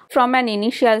 Suppose from an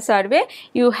initial survey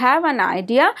you have an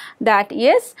idea that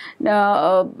yes,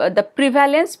 the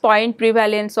prevalence, point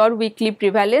prevalence or weekly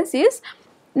prevalence is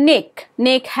neck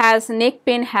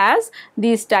pain has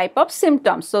these type of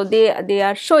symptoms. So they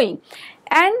are showing,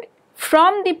 and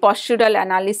from the postural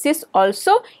analysis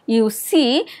also you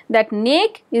see that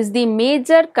neck is the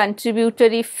major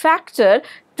contributory factor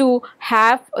to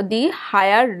have the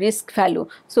higher risk value.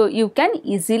 So you can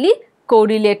easily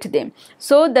correlate them.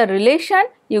 So the relation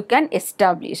you can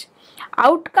establish.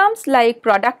 Outcomes like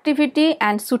productivity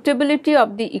and suitability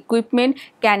of the equipment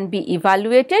can be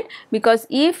evaluated, because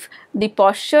if the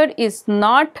posture is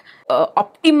not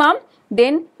optimum,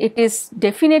 then it is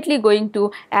definitely going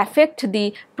to affect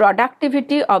the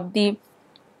productivity of the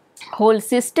whole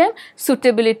system,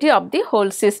 suitability of the whole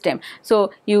system.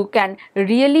 So you can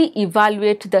really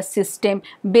evaluate the system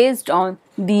based on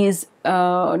these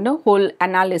whole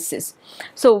analysis.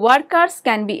 So workers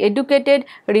can be educated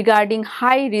regarding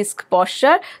high risk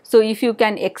posture. So if you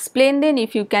can explain them,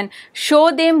 if you can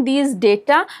show them these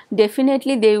data,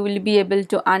 definitely they will be able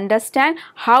to understand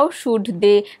how should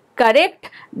they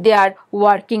correct their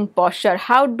working posture,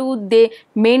 how do they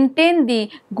maintain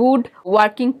the good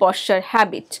working posture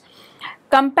habit.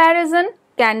 Comparison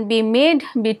can be made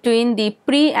between the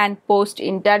pre and post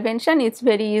intervention. It's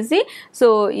very easy.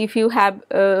 So if you have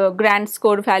a grand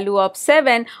score value of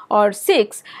 7 or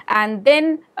 6 and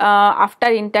then after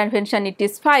intervention it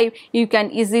is 5, you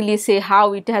can easily say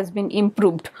how it has been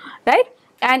improved, right?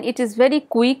 And it is very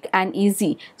quick and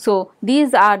easy. So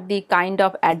these are the kind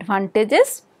of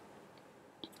advantages.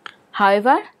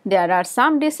 However, there are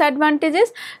some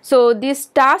disadvantages. So this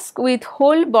task with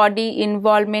whole body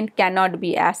involvement cannot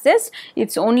be assessed.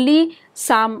 It's only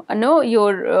some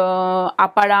your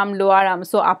upper arm, lower arm.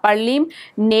 So upper limb,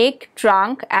 neck,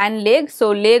 trunk and leg.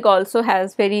 So leg also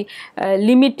has very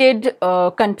limited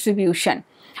contribution.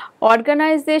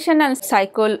 Organization and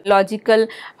psychological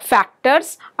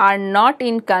factors are not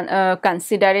in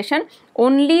consideration.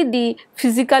 Only the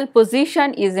physical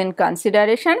position is in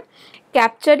consideration.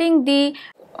 Capturing the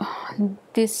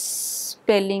this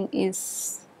spelling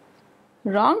is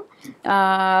wrong.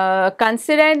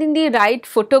 Considering the right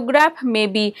photograph may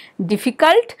be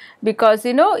difficult, because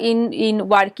in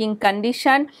working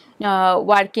condition,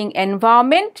 working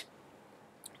environment,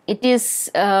 it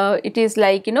is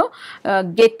like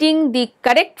getting the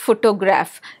correct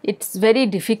photograph, it's very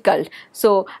difficult.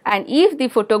 So and if the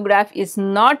photograph is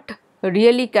not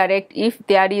really correct. If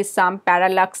there is some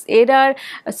parallax error,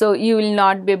 so you will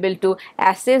not be able to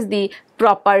assess the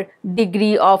proper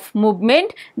degree of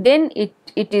movement, then it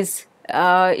is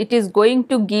going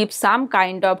to give some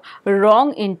kind of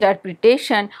wrong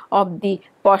interpretation of the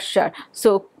posture.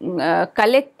 So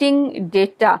collecting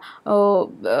data,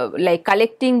 like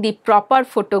collecting the proper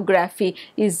photography,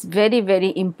 is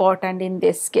very important in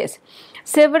this case.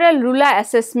 Several RULA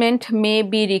assessment may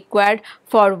be required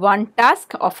for one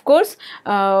task. Of course,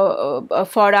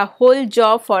 for a whole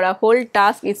job, for a whole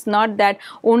task, it's not that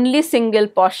only single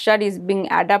posture is being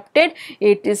adapted.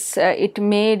 It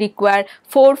may require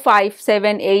 4, 5,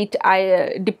 7, 8,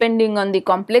 depending on the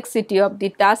complexity of the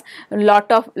task,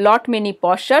 lot many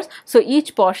postures. So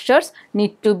each postures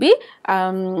need to be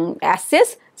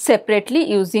assessed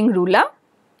separately using RULA,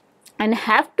 and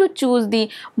have to choose the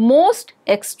most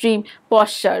extreme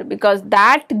posture, because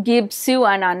that gives you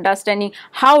an understanding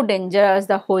how dangerous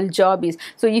the whole job is.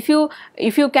 So if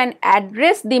you can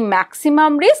address the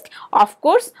maximum risk, of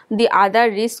course the other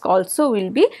risk also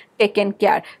will be taken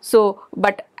care. So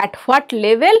but at what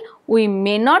level we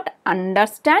may not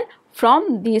understand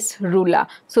from this RULA.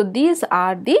 So these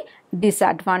are the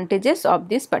disadvantages of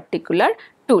this particular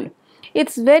tool.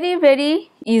 It's very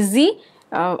easy.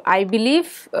 I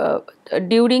believe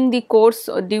during the course,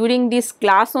 during this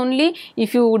class only,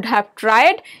 if you would have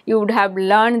tried, you would have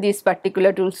learned this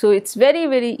particular tool. So it's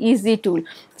very easy tool.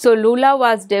 So RULA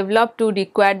was developed to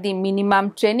require the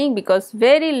minimum training, because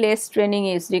very less training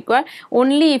is required.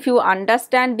 Only if you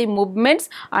understand the movements,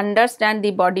 understand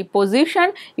the body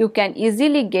position, you can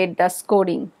easily get the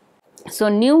scoring. So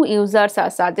new users are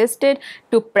suggested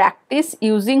to practice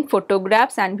using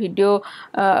photographs and video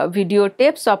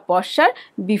tapes of posture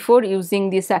before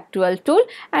using this actual tool,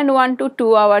 and 1 to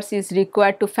 2 hours is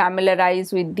required to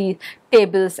familiarize with the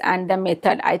tables and the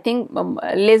method. I think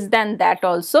less than that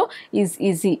also is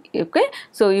easy. Okay,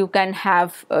 so you can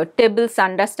have tables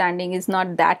understanding is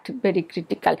not that very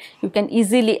critical. You can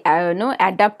easily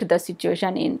adapt the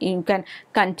situation you can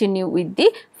continue with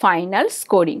the final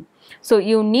scoring. So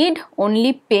you need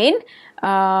only pen,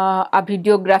 a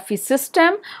videography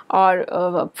system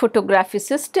or photography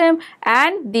system,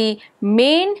 and the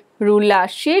main RULA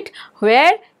sheet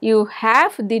where you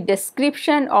have the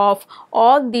description of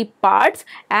all the parts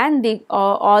and the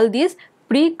all these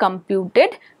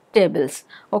pre-computed tables.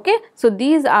 Okay, so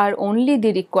these are only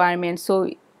the requirements. So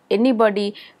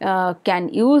anybody can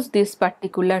use this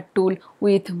particular tool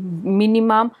with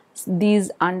minimum these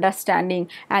understanding,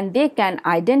 and they can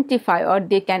identify or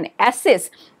they can assess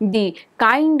the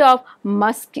kind of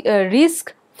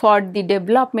risk for the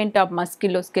development of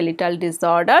musculoskeletal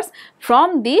disorders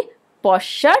from the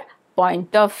posture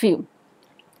point of view.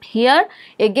 Here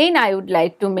again I would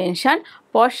like to mention,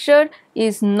 posture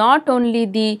is not only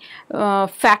the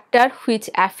factor which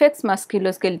affects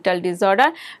musculoskeletal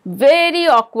disorder. Very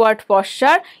awkward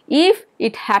posture, if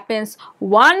it happens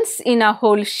once in a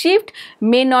whole shift,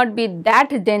 may not be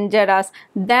that dangerous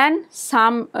than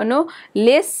some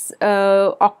less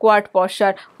awkward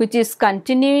posture which is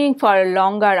continuing for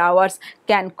longer hours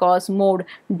can cause more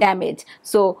damage.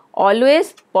 So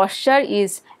always posture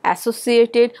is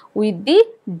associated with the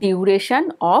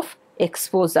duration of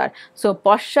exposure. So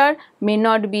posture may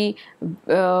not be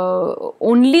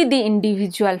only the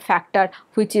individual factor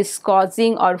which is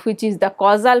causing or which is the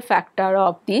causal factor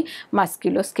of the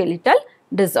musculoskeletal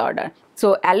disorder.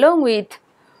 So along with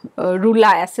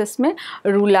RULA assessment,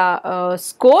 RULA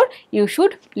score, you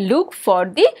should look for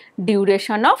the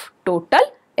duration of total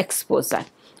exposure.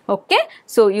 Okay,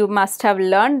 so you must have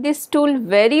learned this tool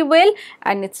very well,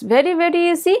 and it's very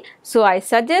easy. So I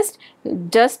suggest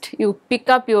just you pick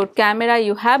up your camera,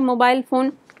 you have mobile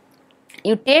phone,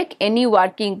 you take any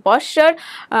working posture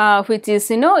which is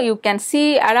you can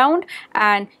see around,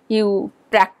 and you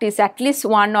practice at least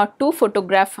 1 or 2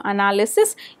 photograph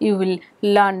analysis, you will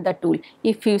learn the tool.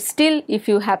 If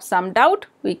you have some doubt,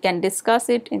 we can discuss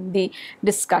it in the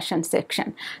discussion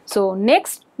section. So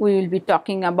next we will be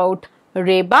talking about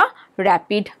REBA,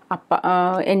 rapid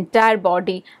entire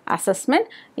body assessment,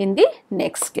 in the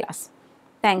next class.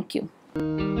 Thank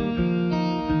you.